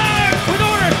Captain Kirk. With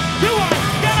orders to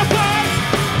identify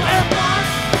and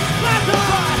mark,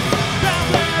 classify.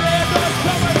 Found that in the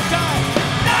summer sky.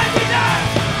 99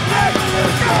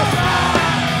 Revolution!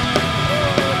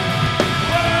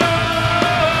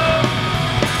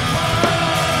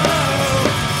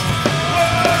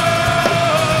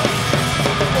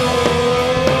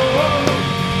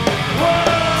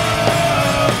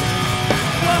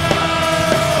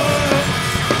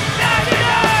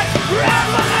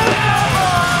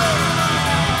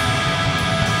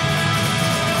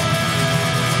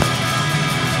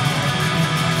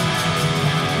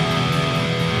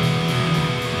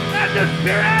 The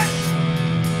spirit!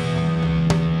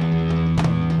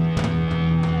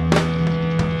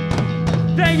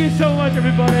 Thank you so much,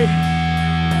 everybody.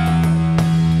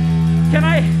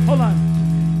 Hold on.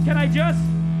 Can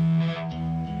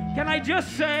I just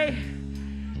say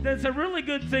that it's a really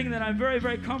good thing that I'm very,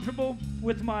 very comfortable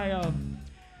with my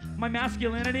my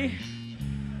masculinity.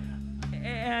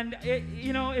 And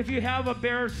you know, if you have a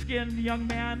bare-skinned young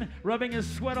man rubbing his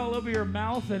sweat all over your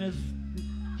mouth and his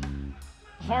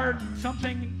hard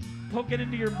something poking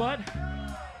into your butt,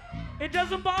 it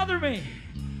doesn't bother me.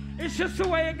 It's just the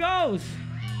way it goes.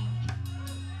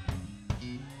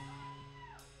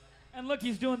 And look,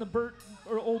 he's doing the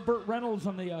old Burt Reynolds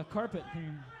on the carpet.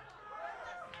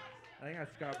 I think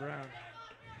that's Scott Brown.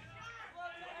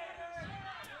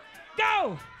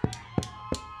 Go!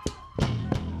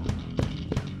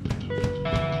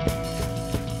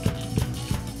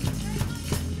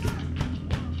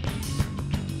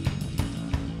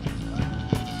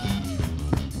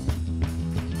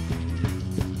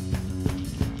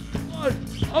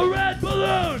 A red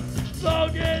balloon!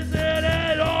 Long is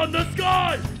it on the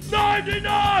sky!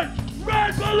 99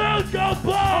 red balloons go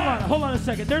by! Hold on a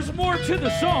second. There's more to the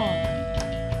song.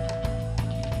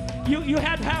 You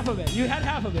had half of it. You had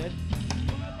half of it.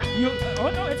 Oh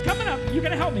no, it's coming up. You're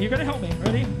gonna help me. You're gonna help me.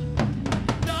 Ready?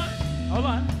 Hold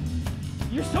on.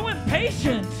 You're so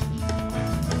impatient.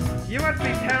 You must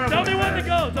be terrible. Tell me when to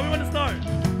go. Tell me when to start.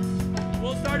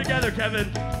 We'll start together,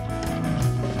 Kevin.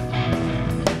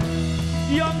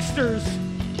 Youngsters.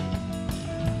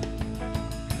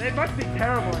 They must be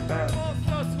terrible at that. Oh,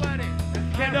 so sweaty.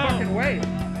 Can't fucking wait.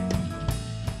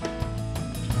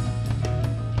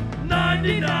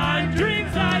 99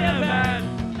 dreams I have had,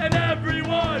 and every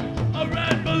one a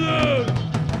red balloon.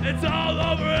 It's all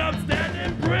over and I'm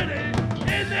standing pretty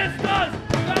in this dust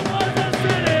that was a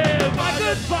city. If I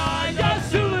could find a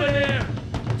souvenir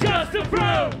just to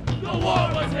prove the war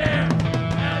was here,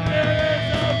 and there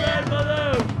is a red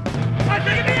balloon. I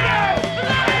think of you!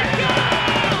 Let it go!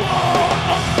 Whoa,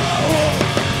 oh, oh.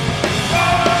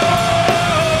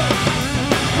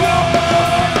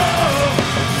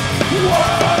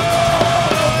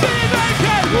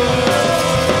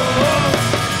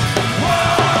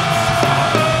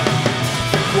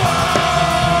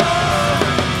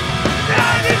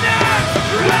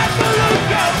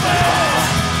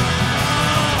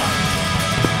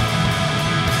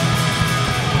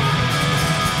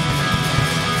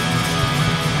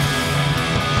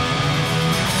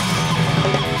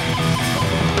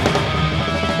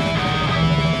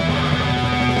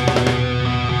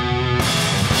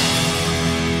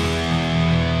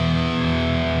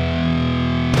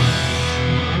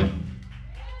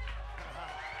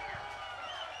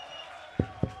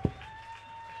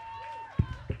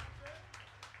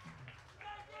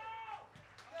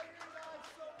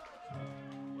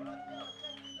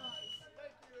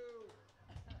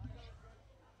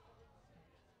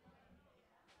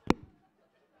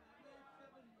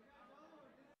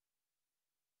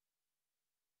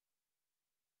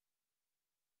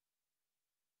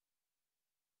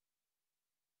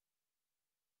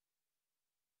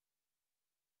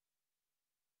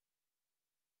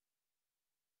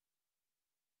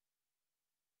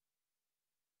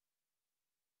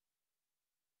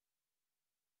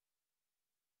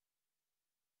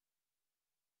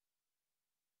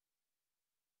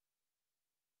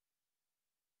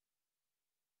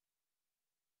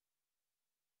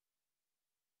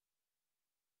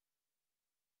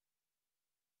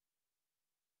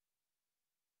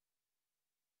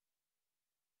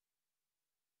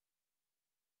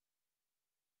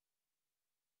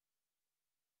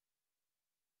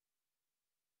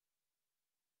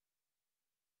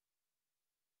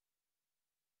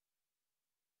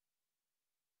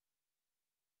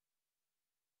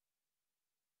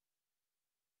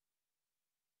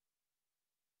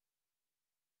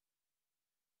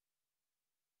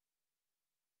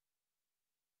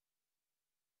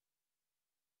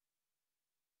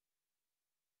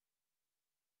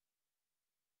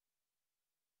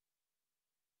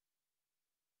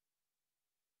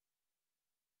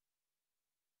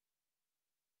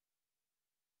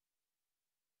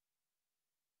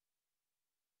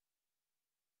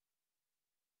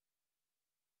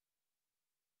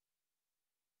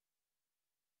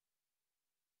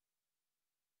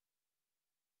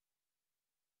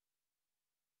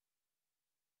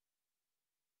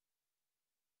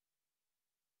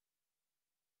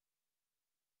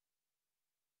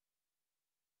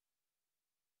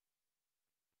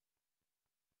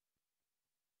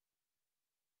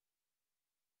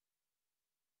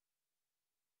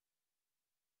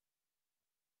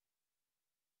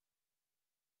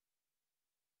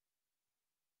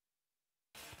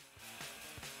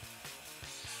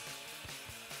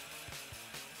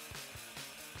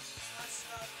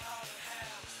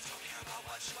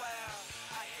 crowd.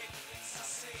 I hate the things I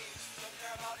see. Don't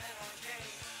care about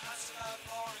entertaining. I'm sick of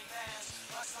boring bands.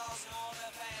 Rock stars and all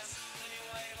their bands. The new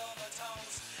wave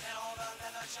overtones and all the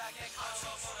leather jacket clothes.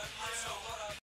 I'm so full of you.